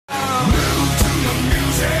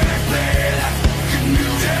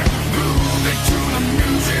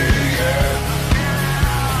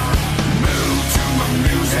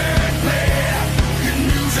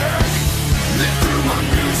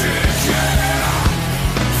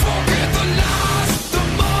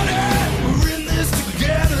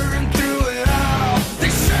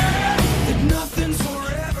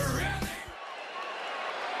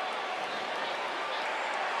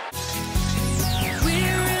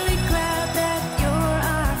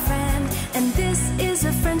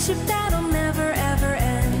friendship that'll never ever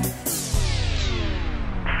end.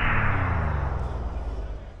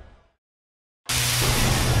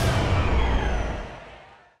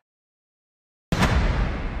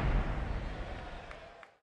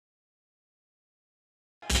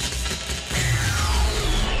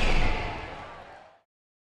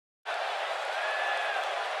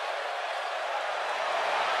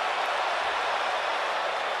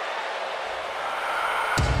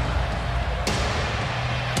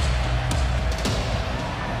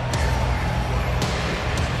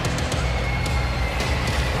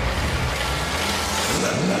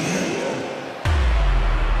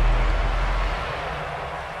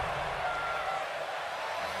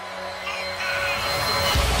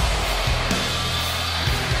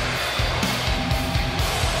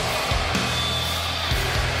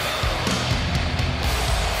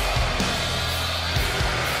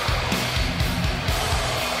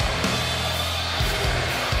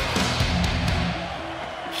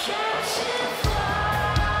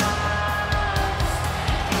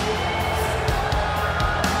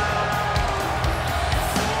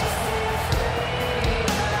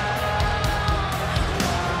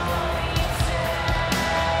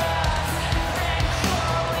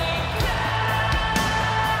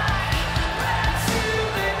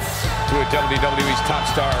 WWE's top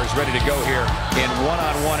stars ready to go here in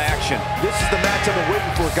one-on-one action. This is the match I've been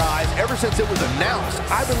waiting for, guys. Ever since it was announced,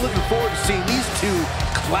 I've been looking forward to seeing these two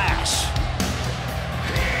clash.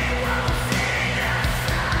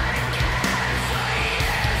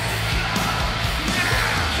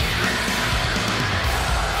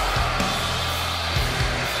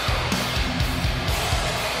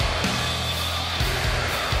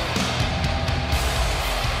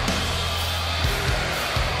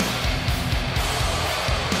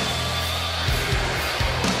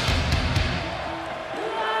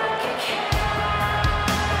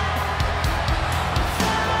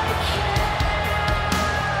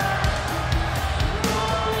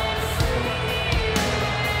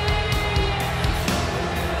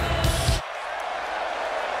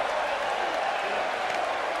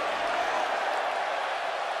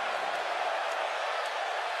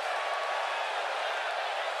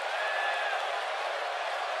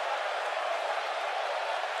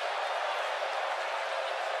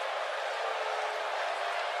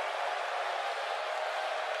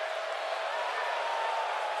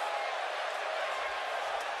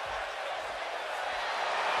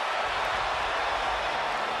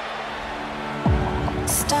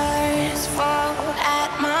 Stars fall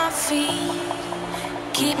at my feet,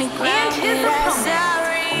 keep me grounded. And his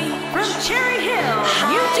opponent from Cherry Hill,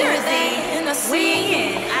 New Jersey, weighing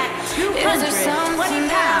in at 220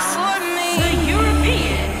 pounds, the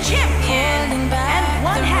European champion and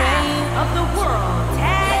one half of the World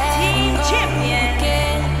Tag Team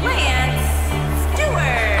Champion, Lance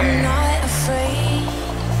Stewart. I'm not afraid,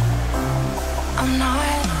 I'm not.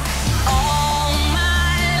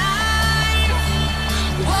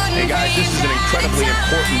 Hey guys, this is an incredibly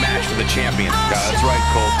important match for the champion. That's right,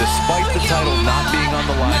 Cole. Despite the title not being on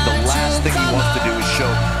the line, the last thing he wants to do is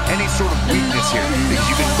show any sort of weakness here. Because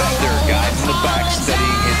you can bet there are guys in the back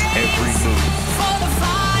studying his every move.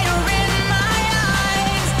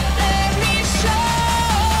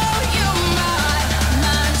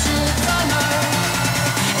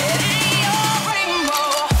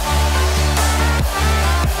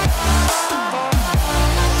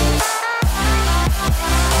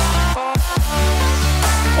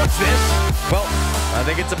 Well, I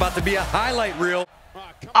think it's about to be a highlight reel.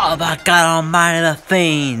 Oh my God Almighty, the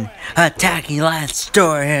Fiend attacking Lance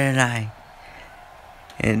Stewart here tonight.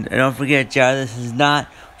 And don't forget, y'all, this is not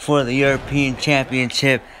for the European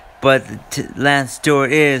Championship, but Lance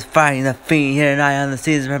Stewart is fighting the Fiend here tonight on the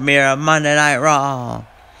season premiere of Monday Night Raw.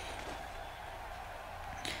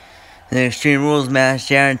 The Extreme Rules match,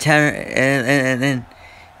 Jaron Tanner,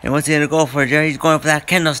 and what's he gonna go for, Jerry? He's going for that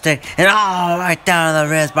candlestick. And right down to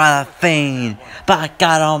the wrist by the Fiend. By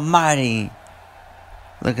God Almighty.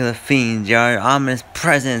 Look at the Fiend, Jerry. Ominous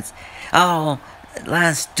presence.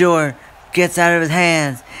 Lance Stewart gets out of his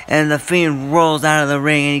hands. And the Fiend rolls out of the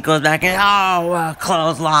ring. And he goes back and what a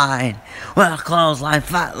clothesline. What a clothesline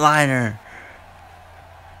flatliner.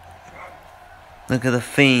 Look at the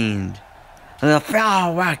Fiend. Look at the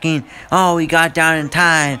rocking. He got down in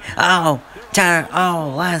time.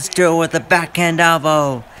 Lance Stewart with the backhand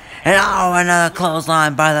elbow. And another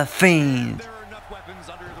clothesline by the Fiend.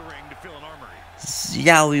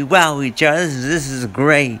 Yowie wowie, Joe. This is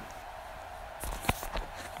great.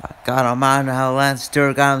 God almighty, how Lance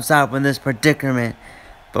Stewart got himself in this predicament.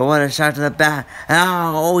 But what a shot to the back.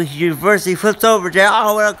 Oh, he reverses, he flips over, Jay.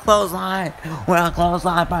 Oh, what a clothesline. What a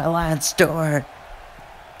clothesline by Lance Stewart.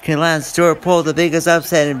 Can Lance Stewart pull the biggest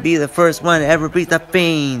upset and be the first one to ever beat the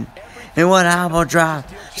Fiend? And what an elbow drop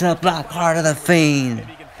to the black heart of the Fiend.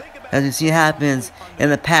 As you see happens in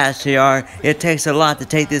the past, JR, it takes a lot to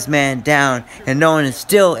take this man down, and no one is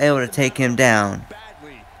still able to take him down.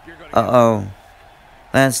 Uh-oh.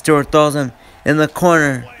 Lance Stewart throws him in the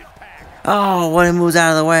corner. Oh, when he moves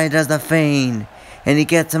out of the way, does the Fiend. And he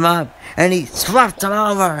gets him up, and he slaps him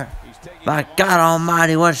over. My God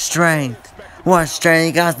almighty, what strength. What strength.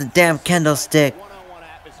 He got the damn candlestick.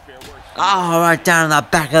 Oh, right down in the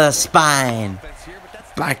back of the spine.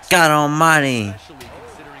 My God almighty.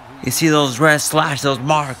 You see those red slashes, those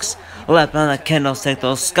marks left on the candlestick,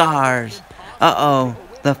 those scars. Uh-oh,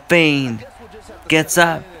 the Fiend gets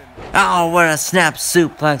up. Oh, what a snap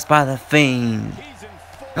suplex by the Fiend.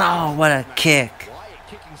 Oh, what a kick.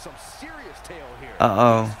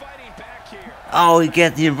 Uh-oh. Oh, he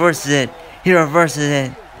reverses it. He reverses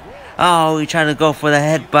it. Oh, he tried to go for the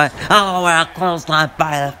headbutt. Oh, what a clothesline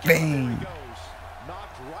by the Fiend.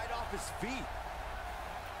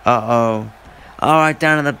 Uh-oh. Oh, right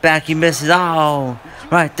down in the back, he misses. Oh,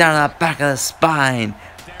 right down in the back of the spine.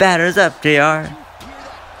 Batters up, JR.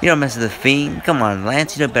 You don't mess with the Fiend. Come on,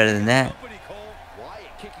 Lance, you know better than that.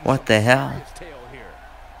 What the hell?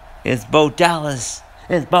 It's Bo Dallas.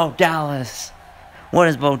 It's Bo Dallas. What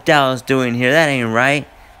is Bo Dallas doing here? That ain't right.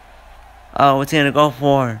 Oh, what's he gonna go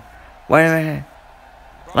for? Wait a minute.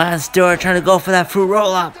 Lance Stewart trying to go for that fruit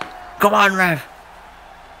roll-up. Come on, ref.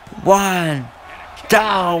 1.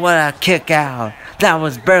 Oh, what a kick out. That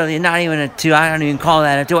was barely, not even a 2. I don't even call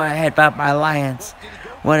that a 2. A headbutt by Lance.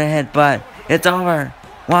 What a headbutt. It's over.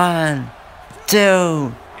 1, 2.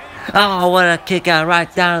 Oh, what a kick out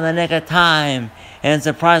right down in the nick of time. And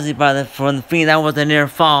surprisingly from the Fiend, that was a near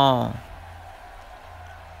fall.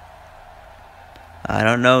 I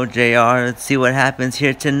don't know, JR. Let's see what happens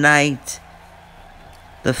here tonight.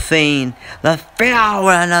 The Fiend. The Fiend. Oh,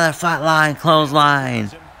 what another flatline clothesline.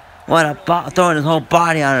 What a throwing his whole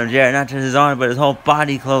body on him, JR. Not just his arm, but his whole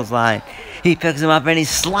body clothesline. He picks him up and he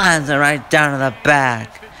slams him right down to the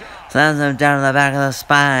back. Slams him down to the back of the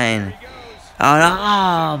spine. Oh, no.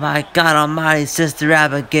 Oh my God almighty, Sister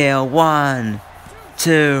Abigail. 1,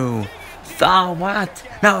 2. Oh, what?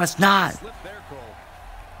 No, it's not.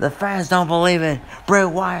 The fans don't believe it. Bray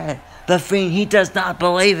Wyatt, the Fiend, he does not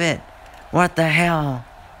believe it. What the hell?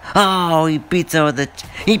 Oh, he beats him with the...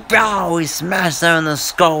 He smashed him in the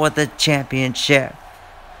skull with the championship.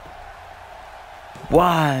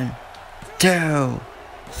 1, 2,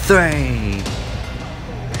 3.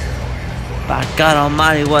 By God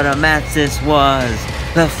almighty, what a match this was.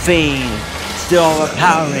 The Fiend still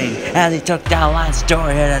overpowering as he took down Lance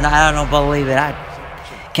Stewart here tonight. I don't believe it. I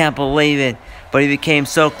can't believe it. But he became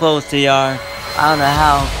so close to JR. I don't know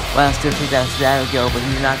how Lance Stewart took that Abigail, but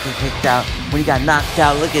he's not getting kicked out. When he got knocked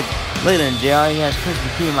out, look at him, JR. He has Krispy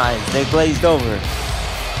Kreme eyes. They glazed over.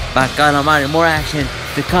 By God almighty, more action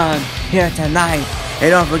to come here tonight.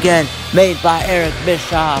 And don't forget, made by Eric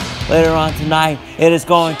Bischoff. Later on tonight, it is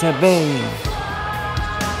going to be.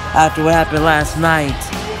 After what happened last night,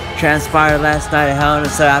 transpired last night at Hell in a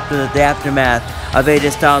Cell after the aftermath of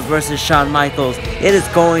AJ Styles versus Shawn Michaels, it is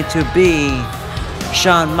going to be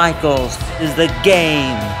Shawn Michaels is the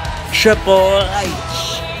Game Triple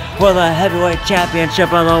H for the heavyweight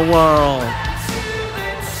championship of the world.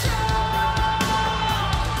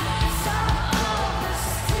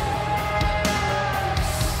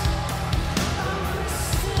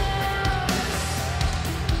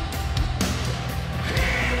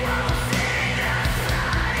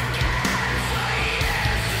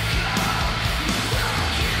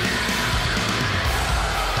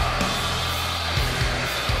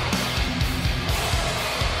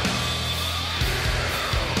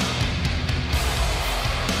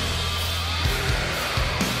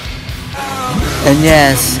 And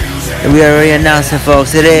yes, we already announced it,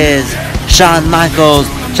 folks. It is Shawn Michaels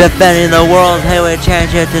defending the World Heavyweight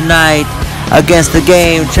Championship tonight against the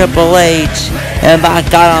Game Triple H. And by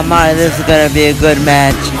God almighty, this is going to be a good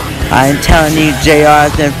match. I'm telling you,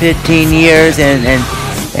 JR, it's been 15 years and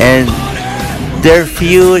their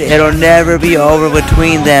feud, it'll never be over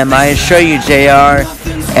between them. I assure you, JR.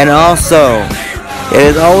 And also, it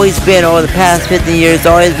has always been, over the past 15 years, it's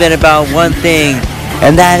always been about one thing.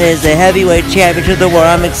 And that is the heavyweight championship of the world.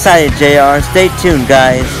 I'm excited, JR. Stay tuned,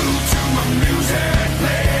 guys.